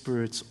Holy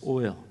Spirit's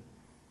oil,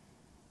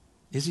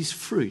 is his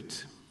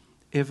fruit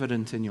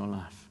evident in your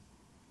life?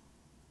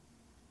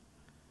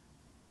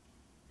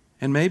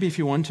 And maybe if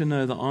you want to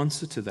know the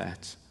answer to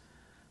that,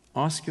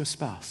 ask your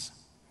spouse,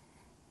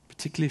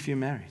 particularly if you're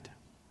married.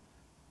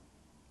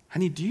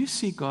 Honey, do you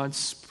see God's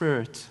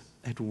Spirit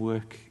at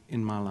work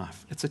in my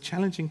life? It's a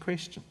challenging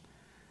question.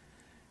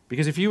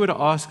 Because if you were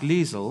to ask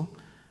Liesel,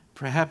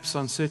 perhaps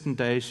on certain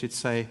days she'd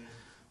say,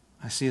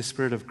 I see a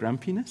spirit of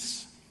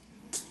grumpiness.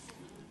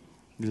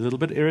 You're a little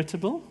bit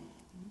irritable.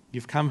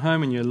 You've come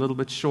home and you're a little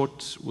bit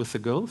short with the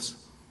girls.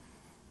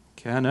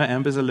 Okay, I know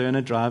Amber's a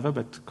learner driver,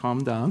 but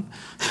calm down.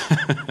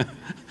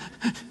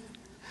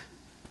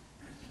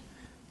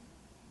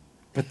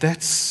 But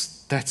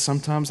that's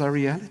sometimes our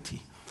reality.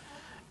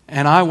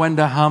 And I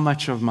wonder how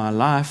much of my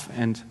life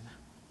and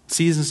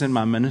seasons in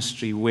my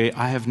ministry where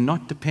I have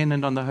not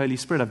depended on the Holy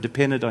Spirit, I've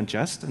depended on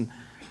Justin.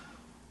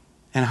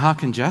 And how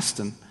can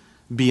Justin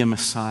be a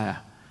Messiah?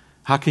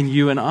 How can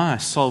you and I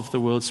solve the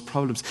world's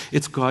problems?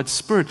 It's God's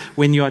Spirit.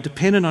 When you are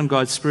dependent on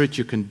God's Spirit,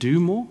 you can do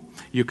more.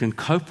 You can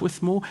cope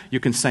with more.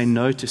 You can say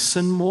no to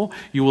sin more.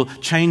 You will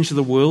change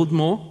the world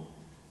more.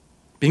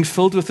 Being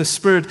filled with the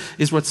Spirit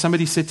is what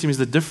somebody said to me is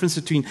the difference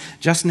between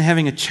Justin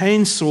having a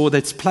chainsaw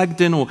that's plugged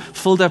in or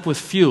filled up with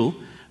fuel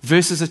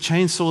versus a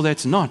chainsaw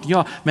that's not.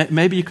 Yeah,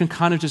 maybe you can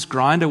kind of just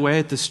grind away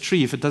at this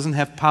tree if it doesn't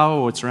have power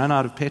or it's run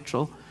out of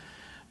petrol.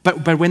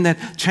 But when that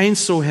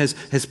chainsaw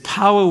has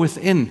power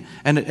within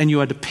and you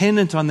are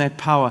dependent on that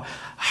power,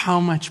 how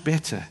much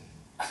better,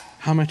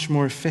 how much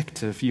more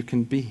effective you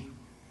can be.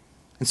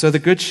 And so the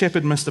Good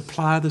Shepherd must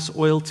apply this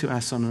oil to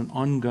us on an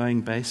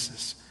ongoing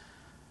basis.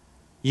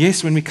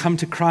 Yes, when we come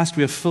to Christ,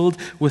 we are filled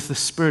with the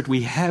Spirit.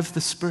 We have the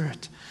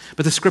Spirit.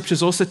 But the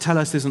Scriptures also tell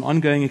us there's an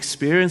ongoing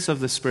experience of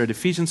the Spirit.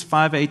 Ephesians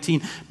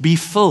 5:18, be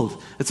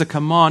filled. It's a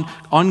command,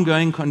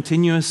 ongoing,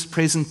 continuous,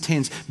 present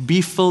tense.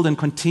 Be filled and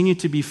continue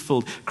to be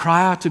filled.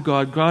 Cry out to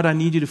God, God, I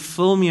need you to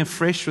fill me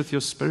afresh with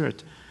your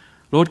Spirit.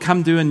 Lord,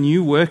 come do a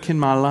new work in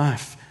my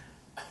life.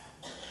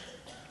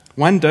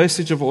 One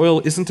dosage of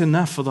oil isn't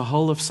enough for the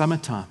whole of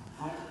summertime.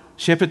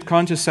 Shepherd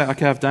can't just say,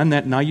 okay, I've done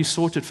that, now you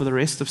sort it for the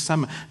rest of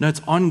summer. No,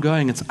 it's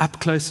ongoing, it's up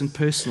close and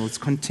personal, it's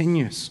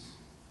continuous.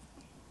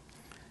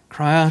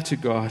 Cry out to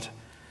God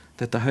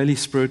that the Holy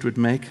Spirit would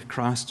make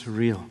Christ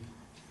real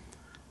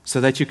so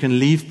that you can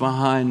leave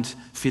behind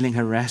feeling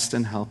harassed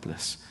and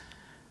helpless.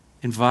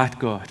 Invite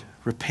God,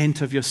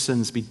 repent of your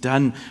sins, be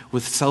done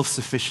with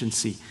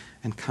self-sufficiency,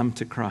 and come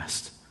to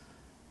Christ.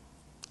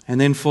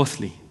 And then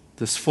fourthly,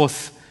 this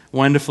fourth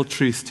wonderful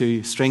truth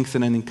to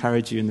strengthen and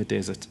encourage you in the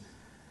desert.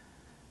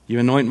 You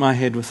anoint my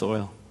head with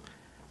oil.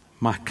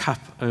 My cup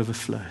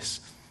overflows.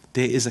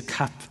 There is a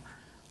cup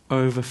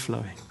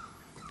overflowing.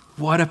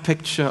 What a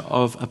picture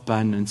of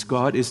abundance.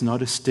 God is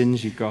not a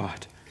stingy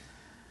God.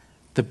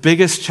 The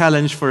biggest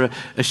challenge for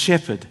a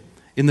shepherd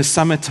in the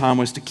summertime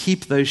was to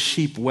keep those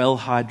sheep well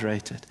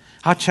hydrated.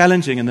 How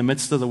challenging in the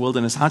midst of the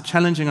wilderness. How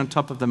challenging on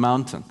top of the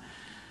mountain.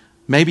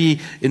 Maybe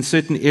in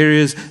certain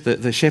areas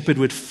the shepherd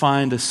would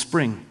find a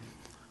spring.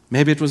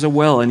 Maybe it was a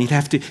well, and he'd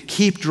have to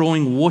keep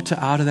drawing water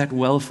out of that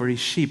well for his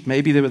sheep.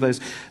 Maybe there were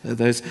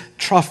those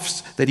troughs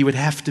that he would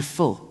have to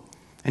fill.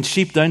 And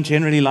sheep don't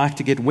generally like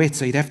to get wet,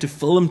 so you'd have to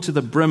fill them to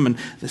the brim and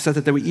so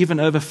that they were even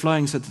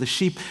overflowing so that the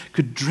sheep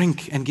could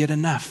drink and get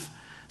enough.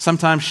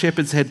 Sometimes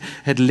shepherds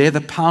had leather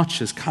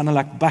pouches, kind of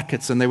like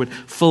buckets, and they would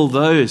fill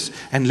those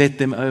and let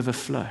them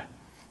overflow.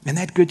 And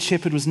that good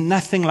shepherd was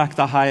nothing like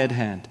the hired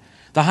hand.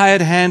 The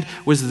hired hand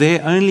was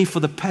there only for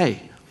the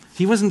pay.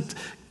 He wasn't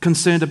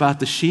concerned about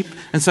the sheep,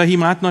 and so he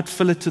might not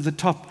fill it to the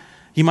top.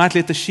 He might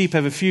let the sheep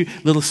have a few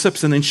little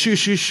sips and then shoo,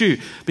 shoo, shoo.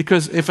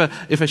 Because if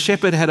a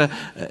shepherd had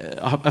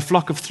a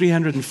flock of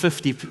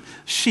 350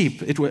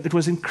 sheep, it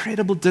was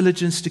incredible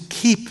diligence to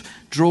keep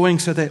drawing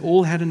so they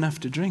all had enough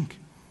to drink.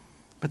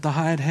 But the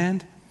hired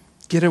hand,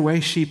 get away,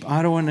 sheep.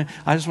 I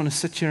just want to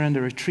sit here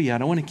under a tree. I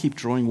don't want to keep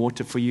drawing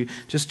water for you.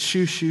 Just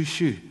shoo, shoo,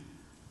 shoo.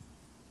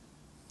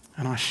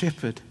 And our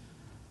shepherd,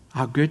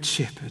 our good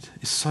shepherd,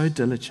 is so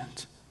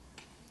diligent.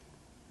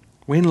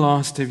 When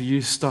last have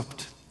you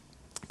stopped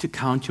to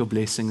count your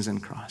blessings in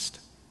Christ?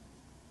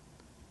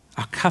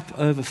 Our cup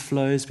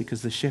overflows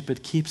because the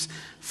shepherd keeps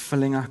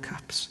filling our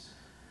cups.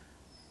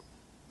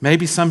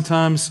 Maybe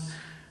sometimes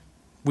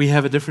we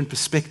have a different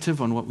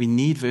perspective on what we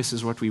need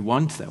versus what we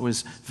want. That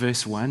was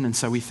verse 1. And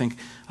so we think,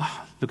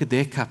 oh, look at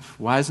their cup.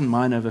 Why isn't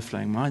mine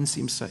overflowing? Mine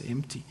seems so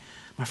empty.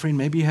 My friend,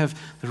 maybe you have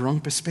the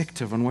wrong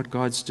perspective on what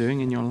God's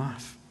doing in your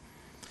life.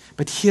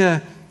 But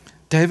here,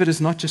 David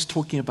is not just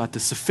talking about the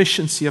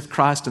sufficiency of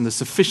Christ and the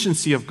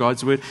sufficiency of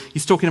God's word.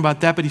 He's talking about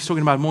that, but he's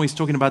talking about more. He's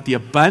talking about the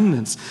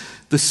abundance,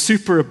 the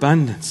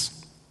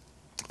superabundance.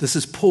 This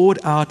is poured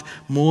out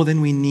more than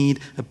we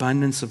need,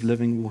 abundance of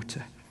living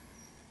water.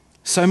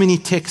 So many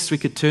texts we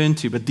could turn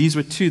to, but these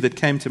were two that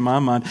came to my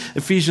mind.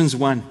 Ephesians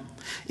 1.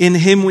 In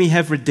him we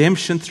have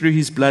redemption through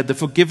his blood, the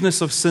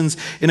forgiveness of sins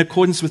in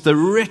accordance with the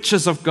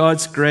riches of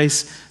God's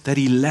grace that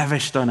he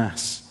lavished on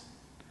us.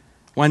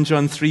 1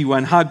 John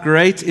 3:1. How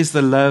great is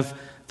the love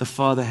the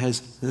Father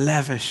has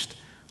lavished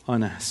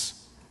on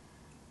us.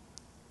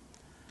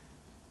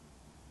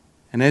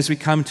 And as we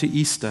come to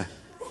Easter,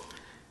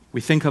 we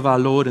think of our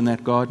Lord in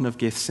that Garden of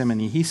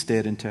Gethsemane. He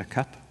stared into a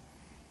cup.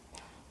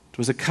 It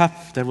was a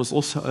cup that was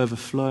also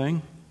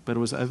overflowing, but it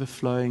was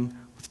overflowing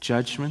with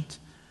judgment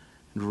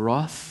and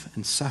wrath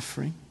and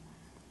suffering.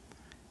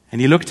 And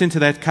he looked into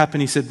that cup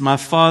and he said, my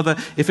Father,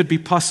 if it be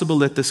possible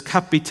that this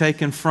cup be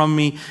taken from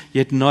me,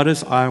 yet not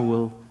as I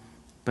will,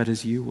 but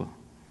as you will.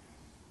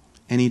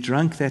 And he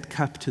drank that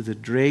cup to the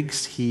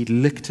dregs. He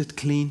licked it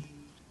clean.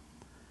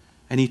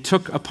 And he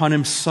took upon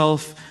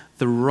himself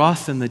the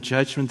wrath and the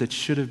judgment that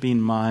should have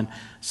been mine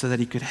so that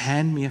he could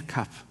hand me a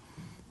cup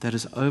that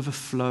is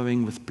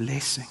overflowing with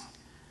blessing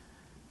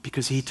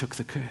because he took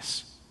the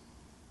curse.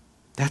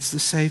 That's the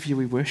Savior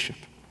we worship.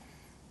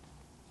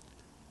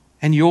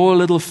 And your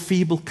little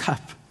feeble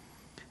cup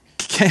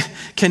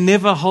can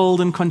never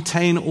hold and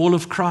contain all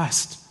of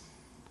Christ.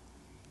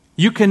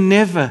 You can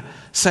never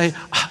say,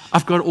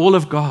 I've got all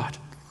of God.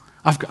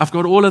 I've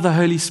got all of the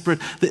Holy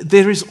Spirit.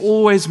 There is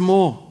always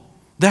more.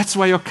 That's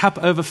why your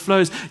cup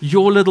overflows.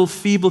 Your little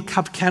feeble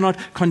cup cannot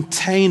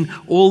contain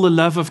all the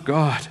love of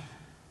God.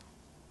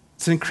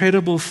 It's an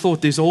incredible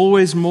thought. There's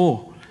always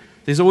more.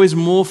 There's always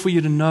more for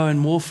you to know and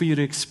more for you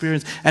to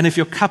experience. And if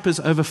your cup is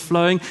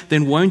overflowing,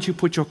 then won't you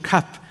put your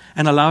cup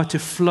and allow it to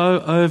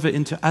flow over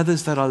into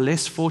others that are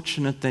less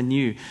fortunate than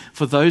you,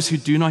 for those who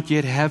do not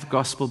yet have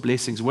gospel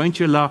blessings? Won't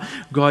you allow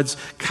God's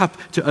cup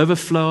to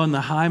overflow on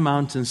the high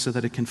mountains so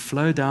that it can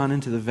flow down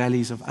into the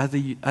valleys of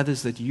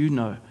others that you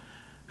know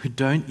who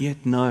don't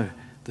yet know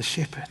the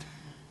shepherd?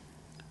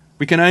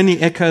 We can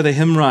only echo the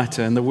hymn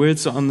writer, and the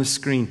words are on the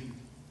screen.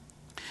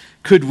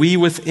 Could we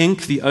with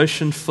ink the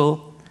ocean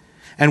fill,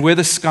 and were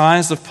the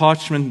skies of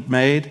parchment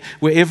made,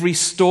 were every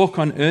stalk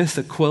on earth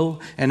a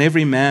quill, and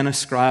every man a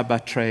scribe by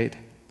trade?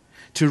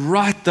 To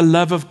write the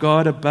love of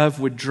God above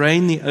would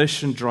drain the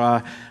ocean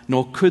dry,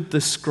 nor could the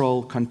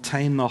scroll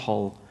contain the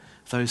whole,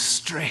 though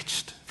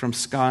stretched from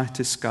sky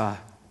to sky.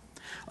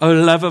 O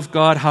love of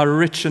God, how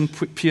rich and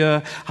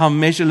pure, how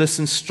measureless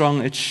and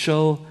strong, it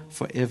shall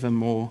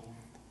forevermore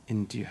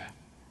endure.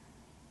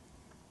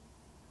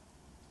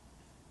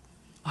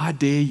 I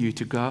dare you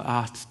to go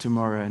out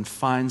tomorrow and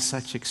find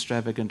such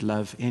extravagant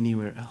love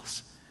anywhere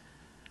else.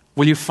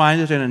 Will you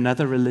find it in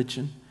another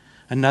religion,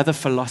 another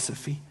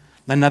philosophy,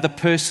 another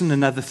person,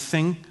 another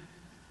thing?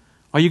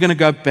 Are you going to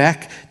go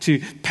back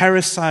to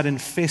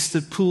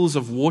parasite-infested pools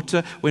of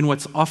water when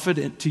what's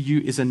offered to you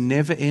is a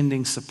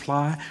never-ending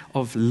supply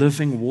of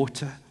living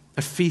water,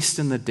 a feast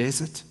in the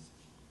desert?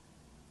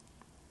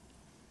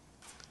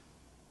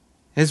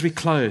 As we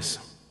close,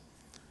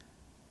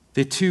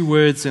 there are two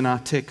words in our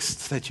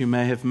text that you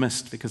may have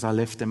missed because I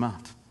left them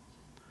out.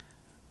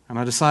 And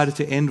I decided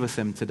to end with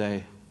them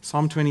today.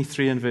 Psalm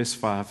 23 and verse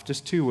 5.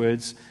 Just two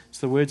words. It's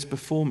the words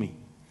before me.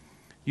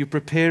 You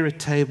prepare a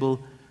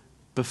table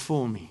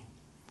before me.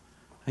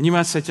 And you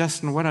might say,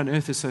 Justin, what on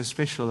earth is so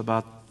special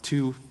about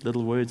two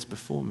little words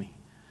before me?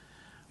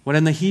 Well,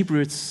 in the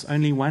Hebrew, it's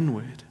only one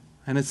word.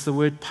 And it's the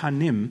word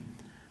panim,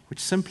 which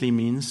simply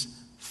means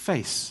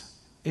face.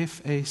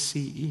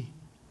 F-A-C-E.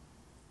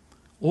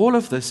 All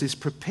of this is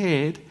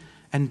prepared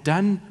and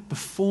done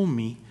before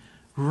me,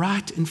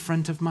 right in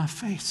front of my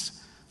face.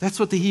 That's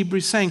what the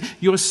Hebrew's saying.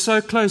 You're so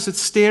close, it's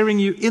staring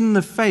you in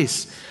the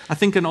face. I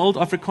think an old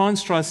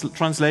Afrikaans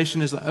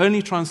translation is the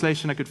only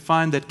translation I could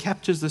find that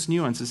captures this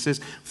nuance. It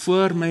says,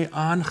 voor my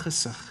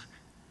aangesig.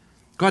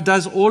 God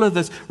does all of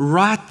this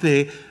right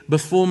there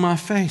before my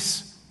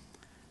face.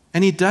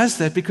 And He does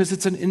that because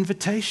it's an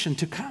invitation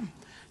to come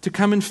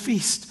and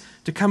feast,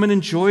 to come and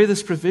enjoy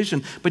this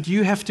provision. But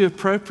you have to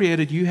appropriate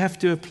it. You have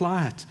to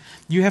apply it.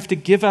 You have to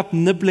give up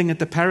nibbling at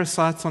the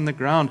parasites on the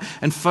ground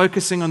and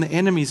focusing on the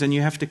enemies, and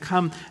you have to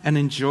come and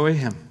enjoy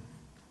Him.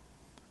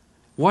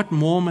 What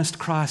more must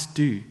Christ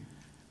do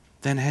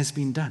than has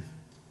been done?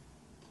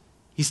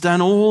 He's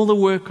done all the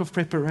work of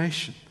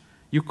preparation.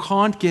 You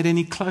can't get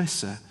any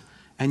closer,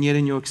 and yet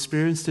in your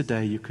experience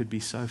today, you could be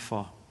so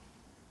far.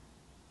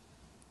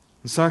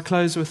 And so I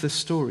close with this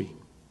story.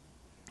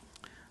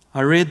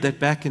 I read that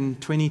back in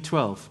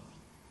 2012,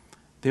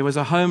 there was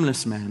a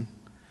homeless man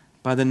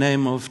by the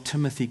name of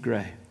Timothy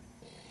Gray.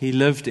 He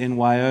lived in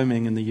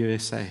Wyoming in the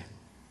USA.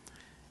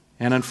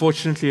 And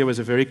unfortunately, it was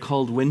a very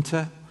cold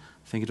winter.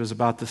 I think it was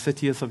about the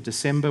 30th of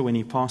December when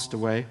he passed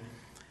away.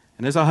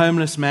 And as a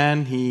homeless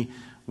man, he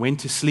went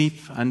to sleep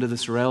under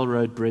this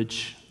railroad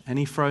bridge, and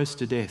he froze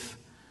to death.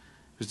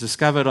 It was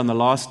discovered on the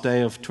last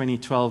day of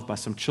 2012 by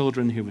some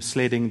children who were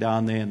sledding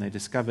down there, and they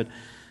discovered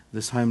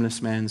this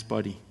homeless man's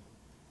body.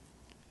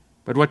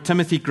 But what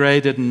Timothy Gray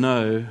didn't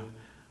know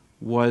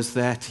was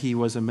that he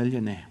was a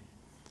millionaire.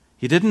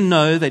 He didn't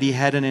know that he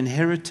had an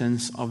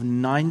inheritance of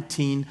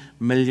 $19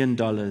 million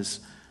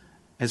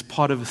as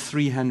part of a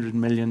 $300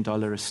 million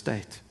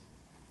estate.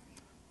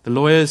 The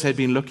lawyers had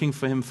been looking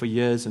for him for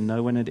years, and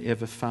no one had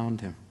ever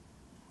found him.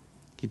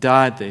 He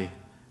died there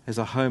as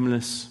a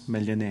homeless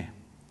millionaire.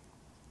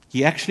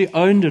 He actually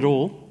owned it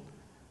all,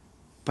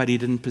 but he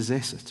didn't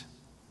possess it.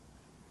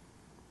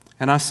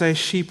 And I say,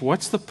 sheep,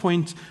 what's the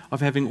point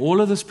of having all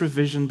of this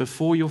provision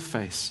before your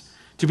face?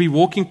 To be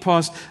walking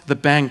past the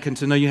bank and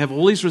to know you have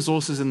all these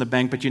resources in the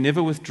bank, but you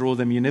never withdraw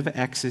them, you never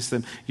access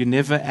them, you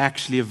never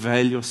actually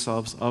avail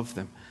yourselves of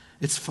them.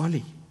 It's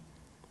folly.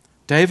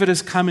 David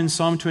has come in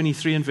Psalm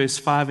 23 and verse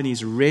 5, and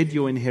he's read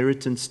your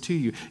inheritance to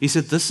you. He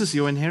said, this is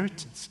your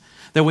inheritance.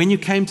 That when you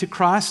came to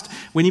Christ,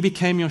 when He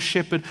became your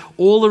shepherd,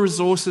 all the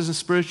resources and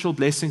spiritual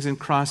blessings in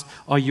Christ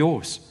are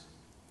yours.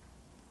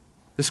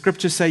 The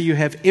scriptures say you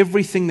have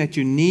everything that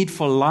you need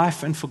for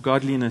life and for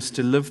godliness,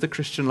 to live the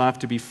Christian life,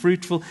 to be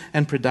fruitful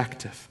and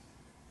productive.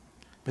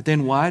 But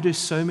then why do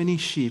so many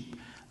sheep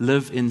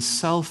live in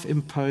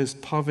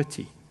self-imposed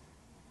poverty?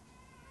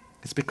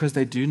 It's because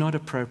they do not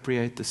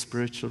appropriate the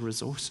spiritual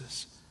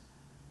resources.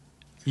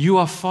 You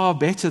are far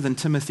better than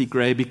Timothy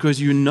Gray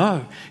because you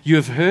know, you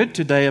have heard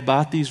today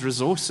about these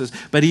resources,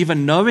 but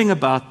even knowing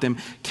about them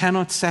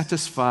cannot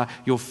satisfy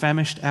your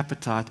famished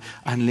appetite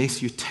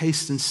unless you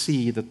taste and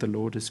see that the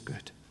Lord is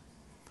good.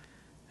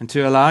 And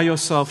to allow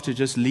yourself to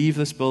just leave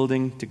this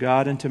building, to go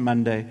out into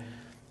Monday,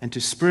 and to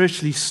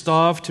spiritually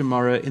starve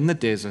tomorrow in the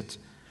desert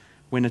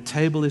when a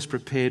table is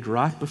prepared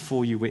right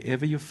before you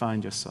wherever you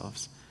find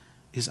yourselves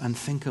is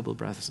unthinkable,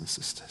 brothers and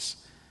sisters.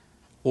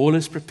 All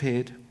is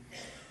prepared.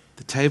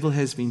 The table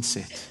has been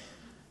set,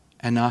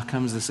 and now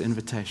comes this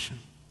invitation.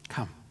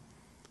 Come,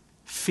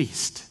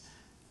 feast,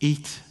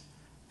 eat,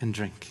 and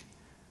drink.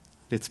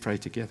 Let's pray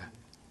together.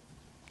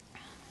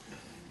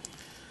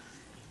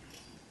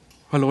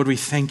 Oh Lord, we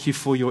thank You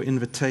for Your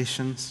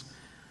invitations.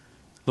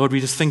 Lord, we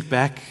just think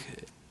back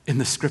in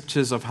the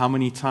scriptures of how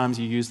many times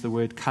You use the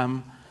word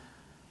come.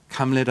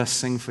 Come, let us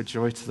sing for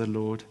joy to the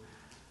Lord.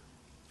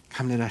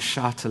 Come, let us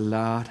shout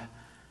aloud.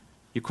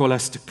 You call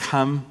us to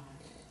come.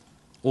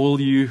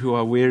 All you who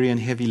are weary and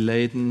heavy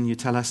laden, You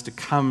tell us to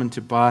come and to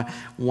buy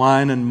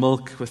wine and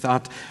milk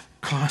without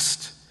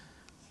cost.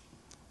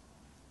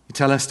 You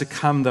tell us to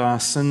come, though our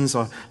sins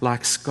are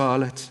like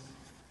scarlet,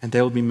 and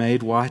they will be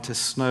made white as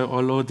snow. Oh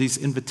Lord, these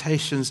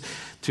invitations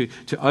to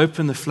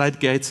open the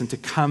floodgates and to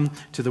come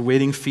to the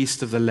wedding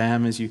feast of the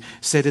Lamb, as You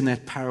said in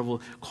that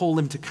parable, call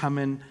them to come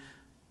in,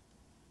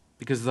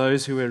 because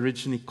those who were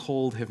originally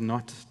called have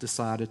not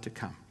decided to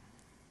come.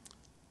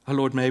 Oh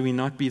Lord, may we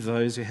not be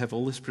those who have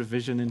all this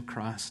provision in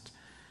Christ,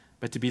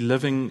 but to be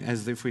living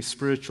as if we're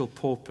spiritual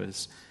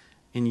paupers,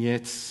 and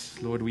yet,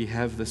 Lord, we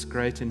have this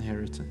great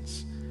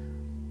inheritance.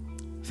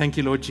 Thank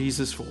You, Lord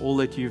Jesus, for all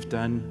that You've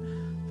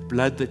done, the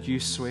blood that You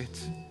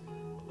sweat,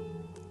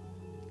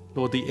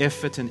 Lord, the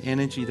effort and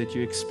energy that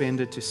You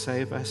expended to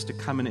save us, to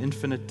come an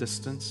infinite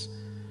distance,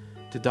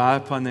 to die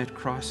upon that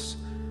cross.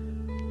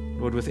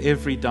 Lord, with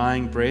every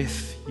dying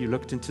breath, You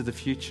looked into the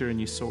future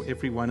and You saw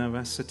every one of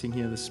us sitting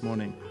here this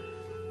morning.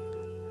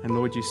 And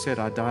Lord, You said,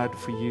 I died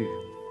for you.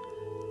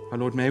 Oh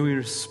Lord, may we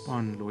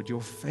respond, Lord. Your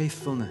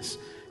faithfulness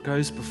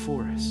goes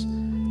before us.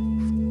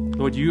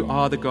 Lord, You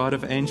are the God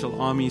of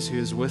angel armies who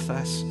is with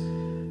us.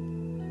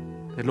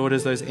 That, Lord,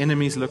 as those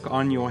enemies look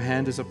on, Your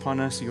hand is upon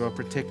us. You are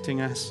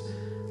protecting us.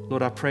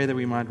 Lord, I pray that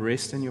we might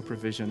rest in Your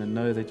provision and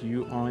know that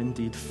You are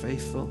indeed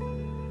faithful.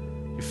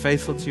 You're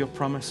faithful to Your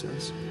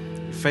promises.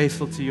 You're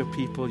faithful to Your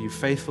people. You're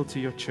faithful to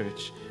Your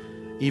church,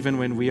 even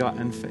when we are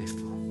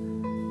unfaithful.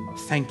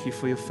 Thank You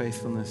for Your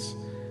faithfulness.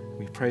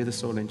 We pray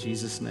this all in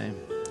Jesus' name.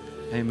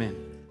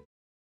 Amen.